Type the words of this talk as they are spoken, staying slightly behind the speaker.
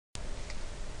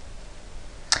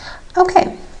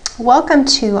Okay, welcome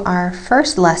to our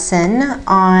first lesson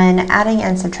on adding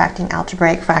and subtracting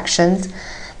algebraic fractions.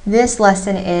 This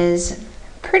lesson is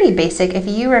pretty basic. If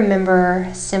you remember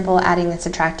simple adding and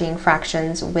subtracting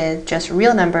fractions with just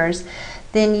real numbers,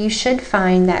 then you should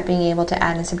find that being able to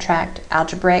add and subtract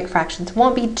algebraic fractions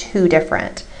won't be too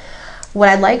different. What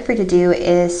I'd like for you to do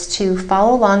is to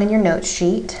follow along in your note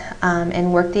sheet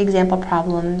and work the example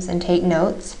problems and take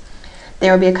notes.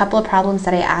 There will be a couple of problems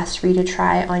that I asked for you to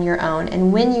try on your own,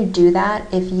 and when you do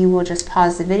that, if you will just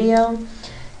pause the video,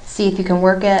 see if you can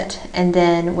work it, and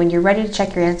then when you're ready to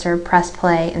check your answer, press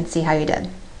play and see how you did.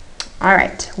 All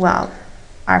right, well,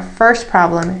 our first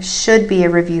problem should be a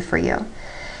review for you.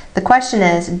 The question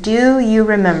is, do you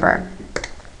remember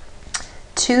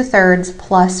 2/3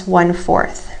 plus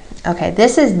 1/4? Okay,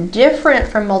 this is different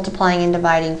from multiplying and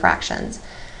dividing fractions,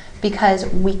 because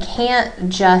we can't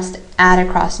just add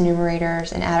across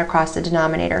numerators and add across the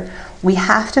denominator. We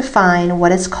have to find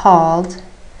what is called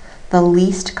the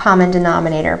least common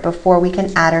denominator before we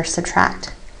can add or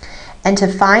subtract. And to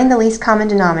find the least common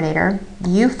denominator,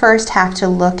 you first have to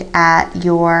look at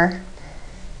your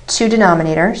two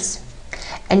denominators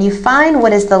and you find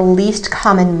what is the least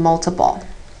common multiple.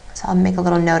 So I'll make a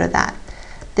little note of that.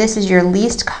 This is your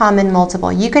least common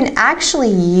multiple. You can actually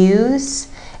use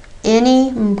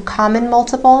any common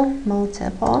multiple,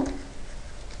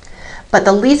 but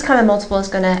the least common multiple is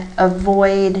going to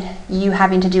avoid you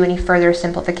having to do any further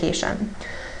simplification.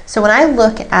 So when I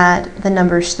look at the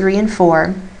numbers 3 and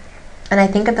 4, and I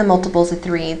think of the multiples of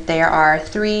 3, there are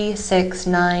 3, 6,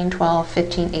 9, 12,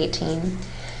 15, 18.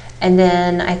 And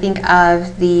then I think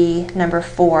of the number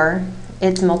 4,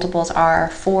 its multiples are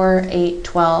 4, 8,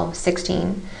 12,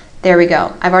 16. There we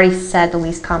go. I've already said the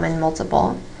least common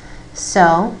multiple.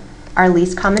 So our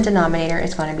least common denominator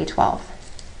is going to be 12.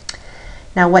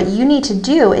 Now what you need to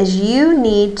do is you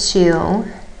need to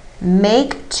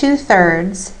make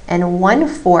 2/3 and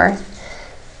 1/4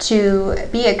 to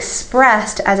be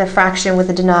expressed as a fraction with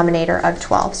a denominator of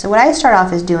 12. So what I start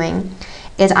off as doing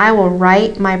is I will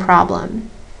write my problem,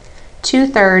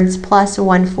 2/3 plus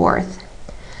 1/4.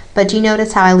 But do you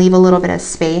notice how I leave a little bit of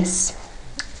space?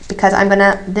 Because I'm going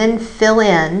to then fill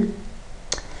in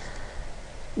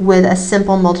with a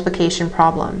simple multiplication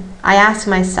problem. I ask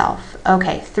myself,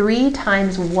 okay, 3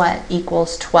 times what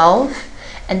equals 12?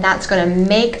 And that's going to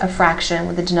make a fraction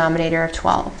with a denominator of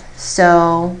 12.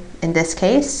 So in this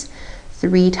case,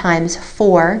 3 times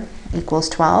 4 equals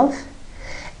 12.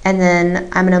 And then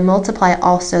I'm going to multiply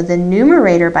also the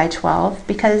numerator by 12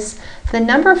 because the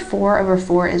number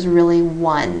 4/4 is really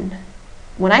 1.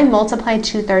 When I multiply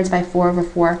 2/3 by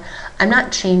 4/4, I'm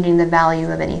not changing the value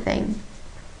of anything.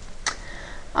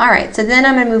 All right, so then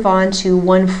I'm going to move on to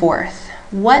 1/4.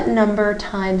 What number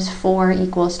times 4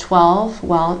 equals 12?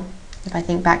 Well, if I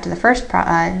think back to the first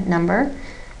number,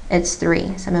 it's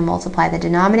 3. So I'm going to multiply the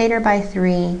denominator by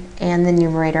 3 and the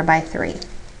numerator by 3.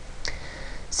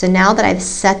 So now that I've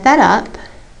set that up,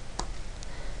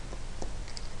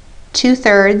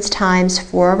 2/3 times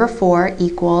 4/4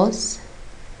 equals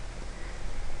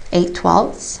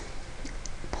 8/12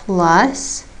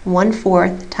 plus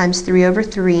 1/4 times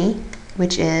 3/3,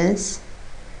 which is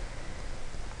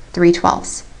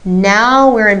 3/12. Now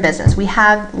we're in business. We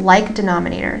have like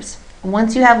denominators.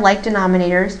 Once you have like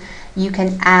denominators, you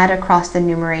can add across the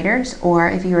numerators, or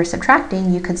if you were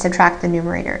subtracting, you could subtract the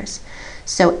numerators.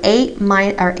 So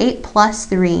 8 plus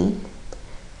 3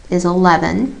 is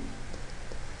 11.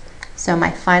 So my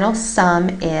final sum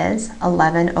is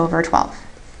 11/12.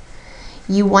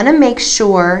 You want to make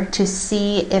sure to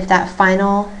see if that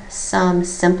final sum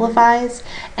simplifies,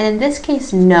 and in this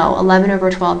case, no,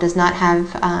 11/12 does not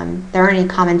have, there aren't any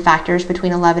common factors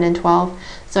between 11 and 12,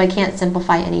 so I can't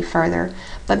simplify any further,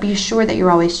 but be sure that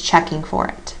you're always checking for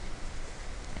it.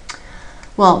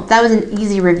 Well, that was an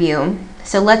easy review,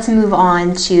 so let's move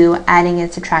on to adding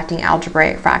and subtracting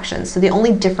algebraic fractions. So the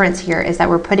only difference here is that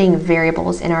we're putting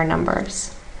variables in our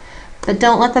numbers. But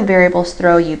don't let the variables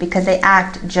throw you because they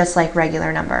act just like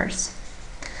regular numbers.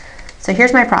 So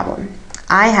here's my problem.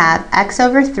 I have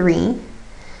x/3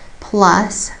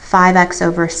 plus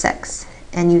 5x/6.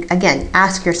 And you, again,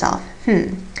 ask yourself,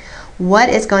 what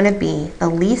is going to be the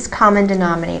least common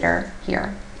denominator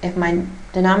here? If my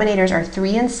denominators are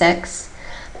 3 and 6,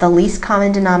 the least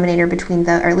common denominator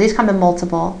or least common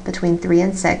multiple between 3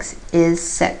 and 6 is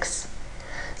 6.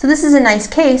 So this is a nice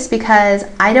case because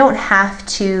I don't have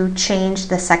to change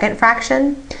the second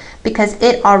fraction because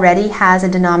it already has a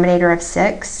denominator of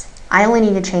 6. I only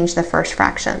need to change the first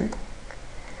fraction.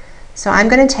 So I'm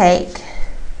going to take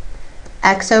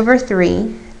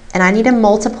x/3 and I need to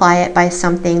multiply it by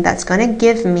something that's going to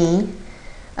give me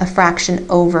a fraction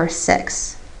over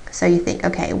 6. So you think,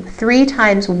 okay, 3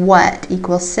 times what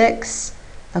equals 6?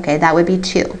 Okay, that would be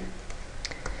 2.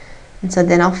 And so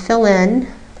then I'll fill in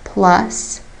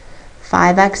plus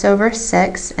 5x over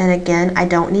 6. And again, I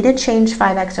don't need to change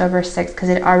 5x over 6 because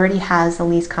it already has the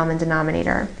least common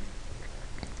denominator.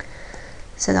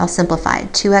 So I'll simplify.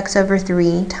 2x over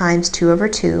 3 times 2 over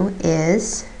 2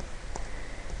 is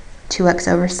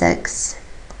 2x over 6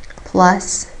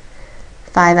 plus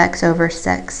 5x over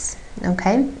 6.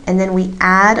 Okay, and then we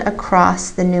add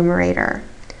across the numerator.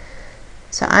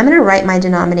 So I'm going to write my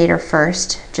denominator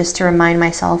first, just to remind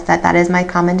myself that that is my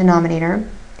common denominator.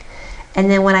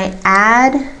 And then when I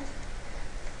add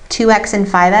 2x and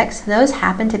 5x, those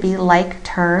happen to be like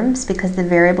terms because the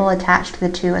variable attached to the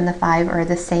 2 and the 5 are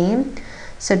the same.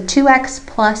 So 2x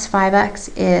plus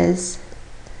 5x is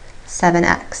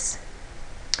 7x.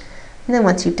 And then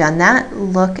once you've done that,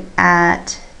 look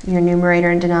at your numerator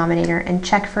and denominator and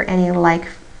check for any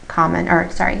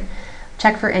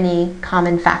check for any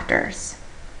common factors.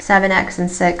 7x and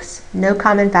 6, no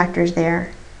common factors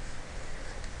there.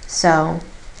 So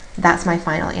that's my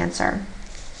final answer.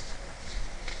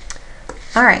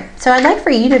 All right, so I'd like for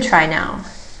you to try now.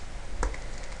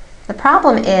 The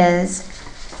problem is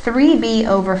 3b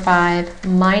over 5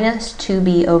 minus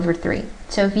 2b over 3.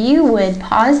 So if you would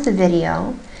pause the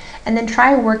video and then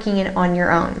try working it on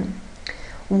your own.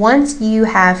 Once you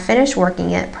have finished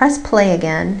working it, press play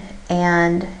again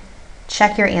and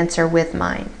check your answer with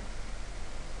mine.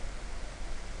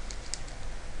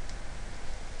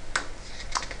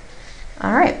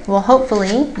 All right, well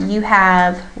hopefully you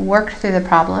have worked through the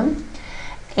problem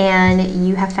and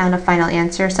you have found a final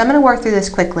answer. So I'm going to work through this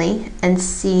quickly and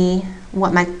see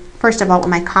what first of all, what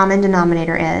my common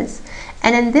denominator is.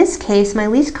 And in this case, my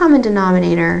least common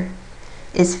denominator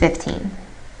is 15.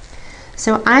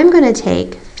 So I'm going to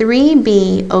take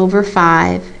 3b over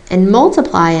 5 and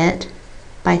multiply it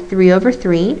by 3 over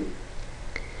 3.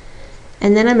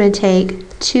 And then I'm going to take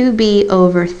 2b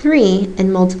over 3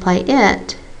 and multiply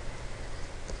it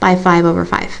by 5 over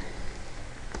 5.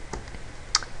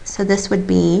 So this would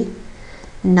be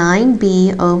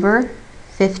 9b over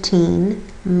 15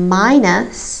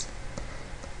 minus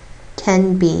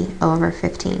 10b over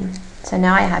 15. So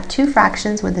now I have two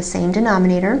fractions with the same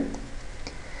denominator.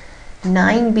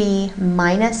 9b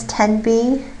minus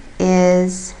 10b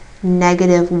is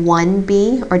negative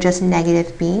 1b, or just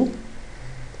negative b.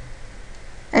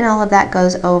 And all of that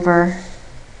goes over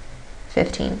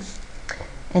 15.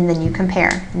 And then you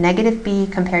compare negative b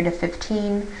compared to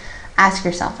 15. Ask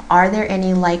yourself, are there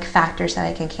any like factors that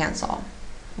I can cancel?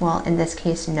 Well, in this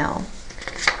case, no.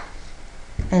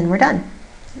 And we're done.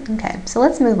 Okay, so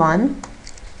let's move on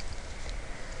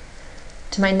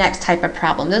to my next type of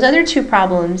problem. Those other two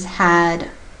problems had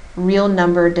real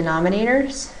number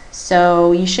denominators,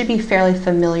 so you should be fairly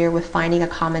familiar with finding a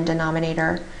common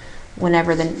denominator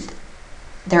whenever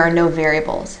there are no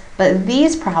variables. But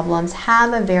these problems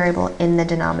have a variable in the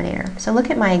denominator. So look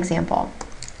at my example.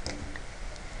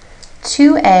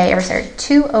 2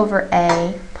 over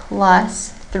a plus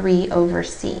 3 over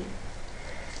c.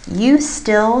 You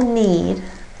still need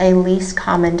a least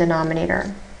common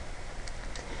denominator.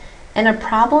 In a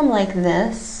problem like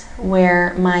this,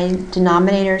 where my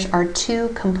denominators are two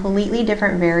completely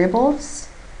different variables,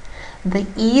 the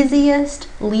easiest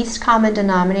least common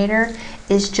denominator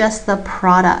is just the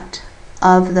product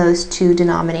of those two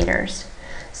denominators.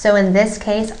 So in this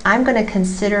case, I'm going to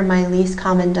consider my least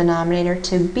common denominator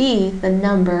to be the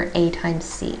number a times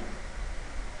c.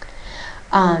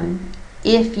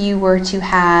 If you were to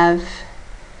have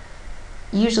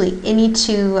usually any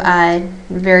two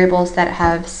variables that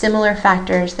have similar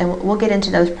factors, then we'll get into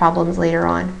those problems later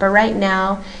on. But right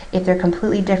now, if they're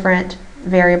completely different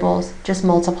variables, just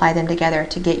multiply them together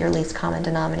to get your least common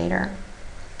denominator.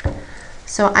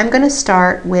 So I'm going to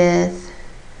start with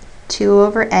 2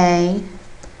 over a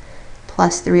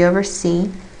plus 3 over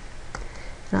c.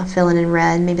 And I'll fill in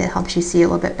red, maybe it helps you see a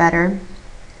little bit better.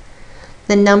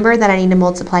 The number that I need to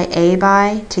multiply a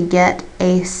by to get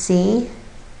ac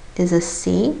is a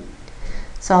c.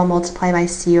 So I'll multiply by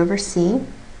c over c.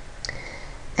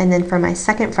 And then for my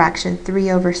second fraction,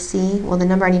 3 over c, well, the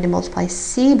number I need to multiply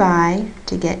c by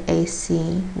to get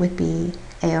ac would be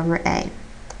a over a.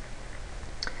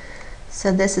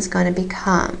 So this is going to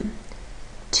become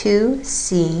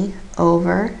 2c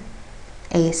over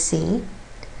ac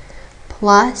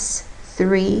plus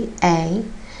 3a.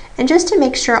 And just to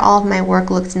make sure all of my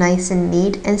work looks nice and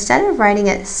neat, instead of writing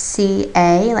it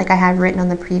CA like I had written on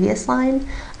the previous line,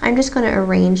 I'm just going to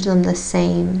arrange them the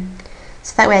same.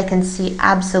 So that way I can see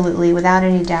absolutely, without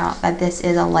any doubt, that this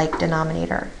is a like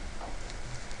denominator.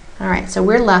 All right, so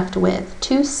we're left with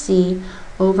 2c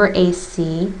over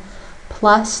AC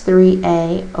plus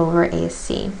 3a over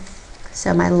AC.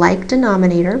 So my like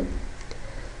denominator,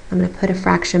 I'm going to put a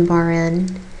fraction bar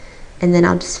in, and then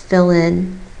I'll just fill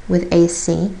in with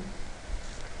AC.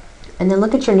 And then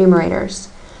look at your numerators.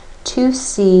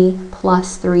 2c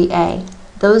plus 3a.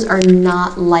 Those are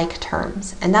not like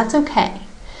terms, and that's okay.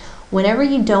 Whenever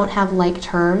you don't have like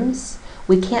terms,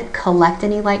 we can't collect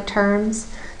any like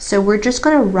terms, so we're just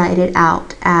going to write it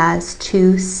out as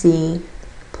 2c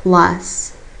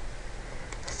plus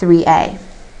 3a.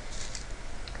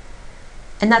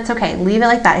 And that's okay. Leave it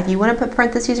like that. If you want to put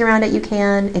parentheses around it, you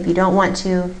can. If you don't want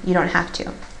to, you don't have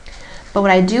to. But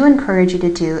what I do encourage you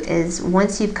to do is,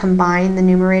 once you've combined the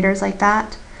numerators like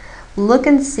that, look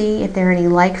and see if there are any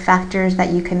like factors that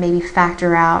you can maybe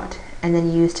factor out and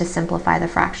then use to simplify the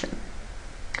fraction.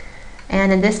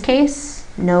 And in this case,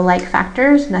 no like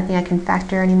factors, nothing I can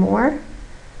factor anymore.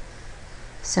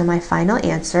 So my final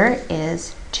answer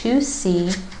is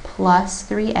 2c plus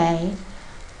 3a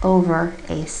over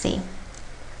AC.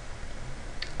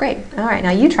 Great. All right,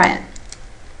 now you try it.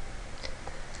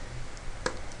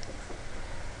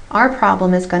 Our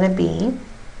problem is going to be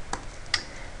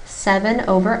 7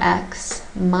 over x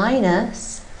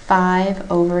minus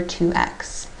 5 over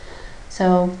 2x.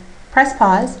 So press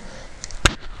pause.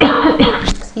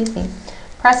 Excuse me.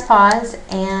 Press pause,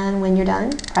 and when you're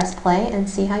done, press play and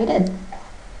see how you did.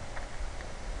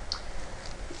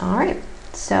 All right.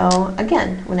 So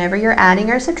again, whenever you're adding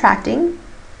or subtracting,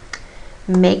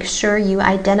 make sure you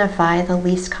identify the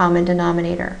least common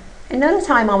denominator. And notice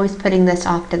how I'm always putting this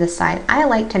off to the side. I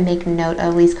like to make note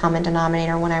of least common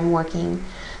denominator when I'm working,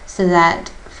 so that,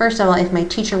 first of all, if my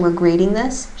teacher were grading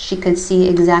this, she could see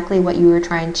exactly what you were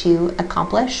trying to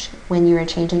accomplish when you were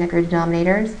changing up your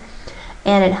denominators.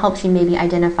 And it helps you maybe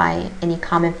identify any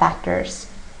common factors.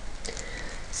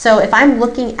 So if I'm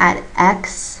looking at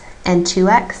x and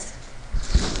 2x,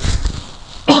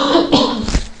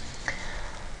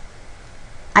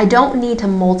 I don't need to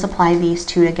multiply these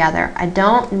two together. I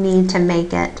don't need to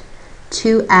make it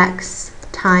 2x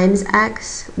times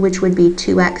x, which would be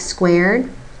 2x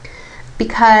squared,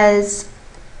 because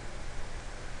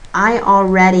I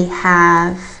already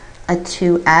have a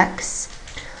 2x.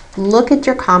 Look at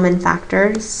your common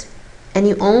factors, and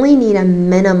you only need a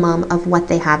minimum of what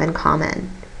they have in common.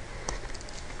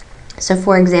 So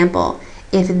for example,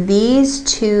 if these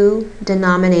two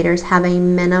denominators have a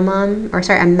maximum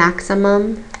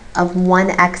of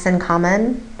 1x in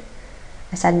common,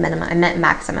 I said minimum, I meant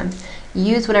maximum.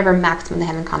 Use whatever maximum they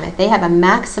have in common. If they have a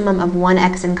maximum of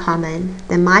 1x in common,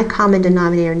 then my common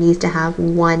denominator needs to have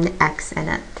 1x in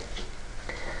it.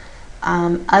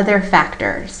 Other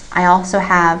factors, I also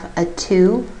have a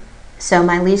 2, so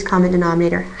my least common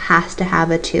denominator has to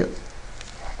have a 2.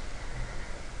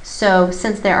 So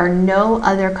since there are no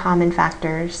other common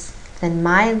factors, then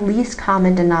my least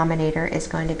common denominator is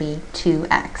going to be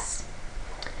 2x,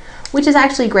 which is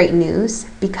actually great news,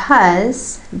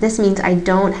 because this means I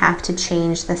don't have to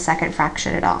change the second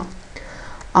fraction at all.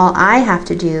 All I have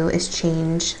to do is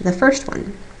change the first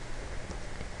one.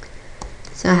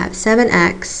 So I have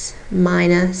 7x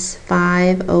minus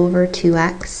 5 over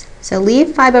 2x. So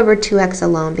leave 5 over 2x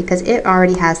alone because it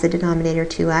already has the denominator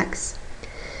 2x.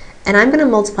 And I'm going to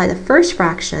multiply the first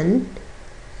fraction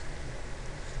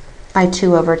by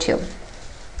 2 over 2.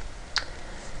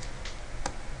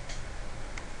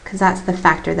 Because that's the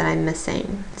factor that I'm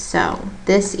missing. So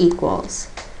this equals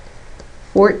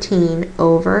 14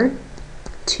 over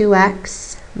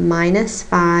 2x minus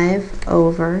 5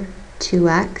 over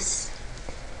 2x.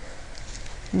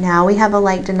 Now we have a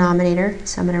like denominator,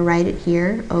 so I'm going to write it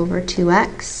here, over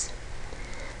 2x.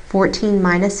 14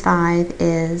 minus 5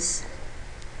 is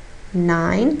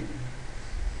 9.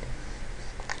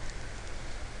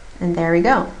 And there we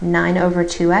go, 9 over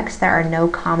 2x. There are no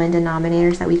common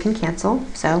denominators that we can cancel,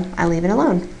 so I leave it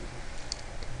alone.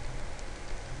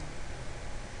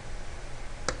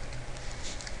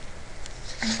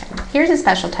 Okay. Here's a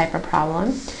special type of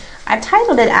problem. I've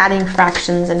titled it Adding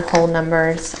Fractions and Whole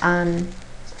Numbers.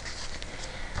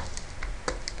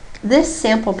 This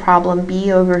sample problem,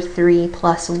 b over 3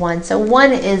 plus 1, so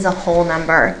 1 is a whole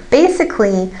number.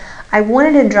 Basically, I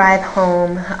wanted to drive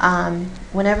home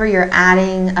whenever you're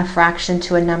adding a fraction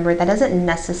to a number that doesn't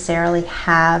necessarily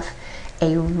have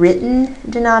a written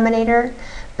denominator,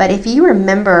 but if you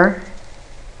remember,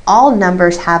 all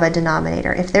numbers have a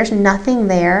denominator. If there's nothing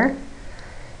there,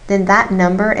 then that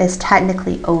number is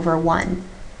technically over 1.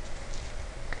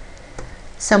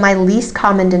 So my least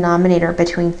common denominator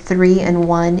between 3 and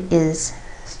 1 is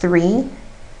 3.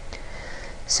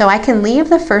 So I can leave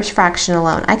the first fraction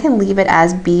alone. I can leave it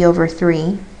as b over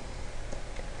 3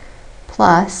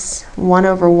 plus 1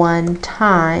 over 1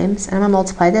 times, and I'm going to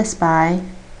multiply this by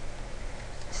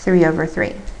 3 over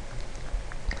 3.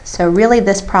 So really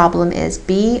this problem is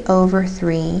b over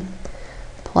 3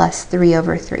 plus 3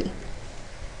 over 3.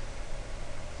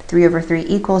 3 over 3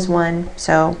 equals 1,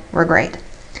 so we're great.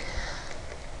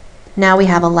 Now we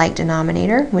have a like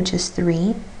denominator, which is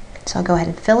 3. So I'll go ahead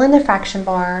and fill in the fraction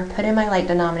bar, put in my like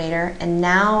denominator, and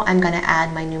now I'm going to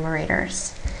add my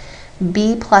numerators.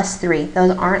 b plus 3,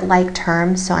 those aren't like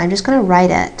terms, so I'm just going to write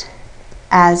it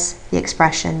as the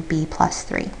expression b plus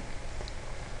 3.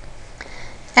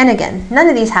 And again, none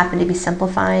of these happen to be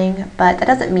simplifying, but that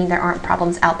doesn't mean there aren't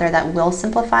problems out there that will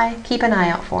simplify. Keep an eye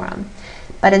out for them.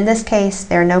 But in this case,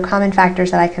 there are no common factors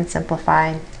that I can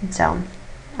simplify, so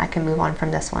I can move on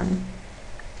from this one.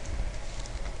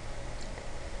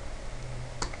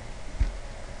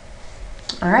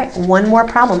 All right, one more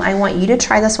problem. I want you to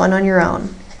try this one on your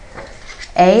own.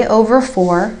 A over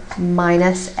 4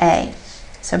 minus A.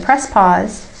 So press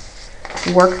pause,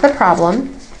 work the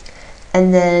problem,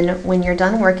 and then when you're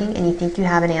done working and you think you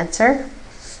have an answer,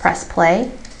 press play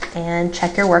and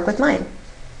check your work with mine.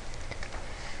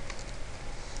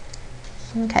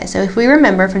 Okay, so if we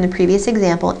remember from the previous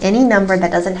example, any number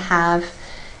that doesn't have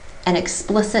an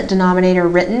explicit denominator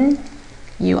written,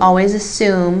 you always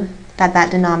assume that that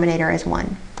denominator is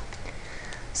 1.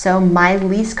 So my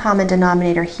least common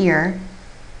denominator here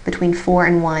between 4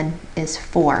 and 1 is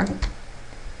 4.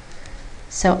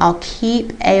 So I'll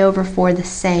keep a over 4 the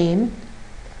same,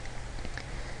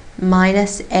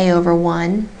 minus a over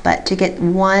 1, but to get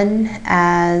 1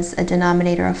 as a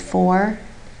denominator of 4,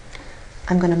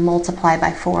 I'm going to multiply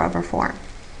by 4 over 4.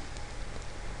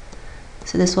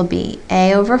 So this will be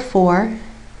a over 4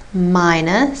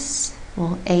 minus,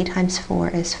 well, a times 4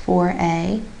 is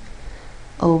 4a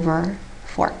over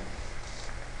 4.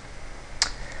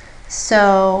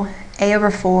 So a over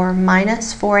 4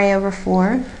 minus 4a over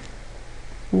 4,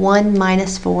 1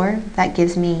 minus 4, that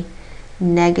gives me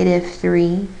negative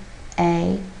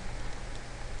 3a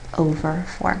over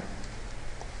 4.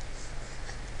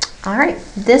 All right,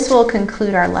 this will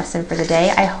conclude our lesson for the day.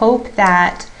 I hope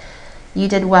that you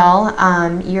did well.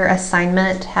 Your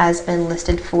assignment has been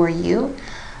listed for you.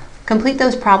 Complete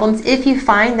those problems. If you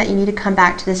find that you need to come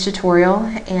back to this tutorial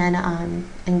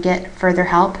and get further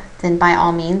help, then by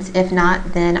all means. If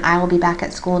not, then I will be back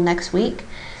at school next week.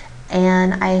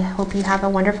 And I hope you have a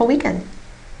wonderful weekend.